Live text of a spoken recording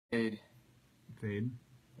Fade. Fade.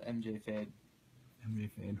 The MJ fade.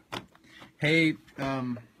 MJ fade. Hey,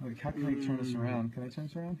 how can I turn this around? Can I turn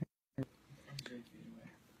this around?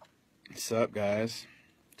 What's up, guys?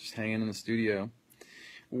 Just hanging in the studio.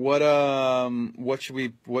 What song should we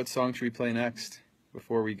play next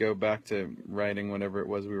before we go back to writing whatever it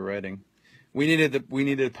was we were writing? We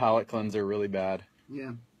needed a palate cleanser really bad.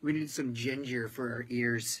 Yeah, we needed some ginger for our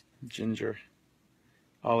ears. Ginger,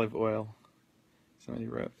 olive oil. Somebody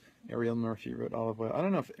wrote. Ariel Murphy wrote olive oil. I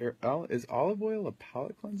don't know if is olive oil a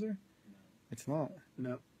palate cleanser? It's not.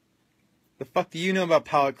 No. The fuck do you know about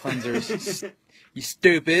palate cleansers? You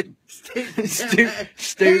stupid. Who uses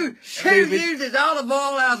olive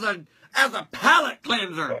oil as a palate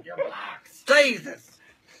cleanser? Jesus.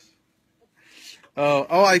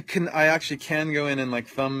 I actually can go in and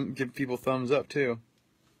like give people thumbs up too.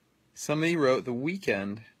 Somebody wrote The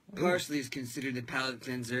Weeknd. Parsley is considered a palate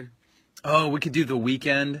cleanser. Oh, we could do The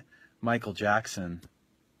Weeknd, Michael Jackson.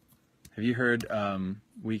 Have you heard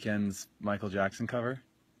Weeknd's Michael Jackson cover?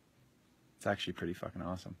 It's actually pretty fucking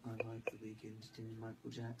awesome. I like The Weeknd doing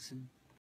Michael Jackson.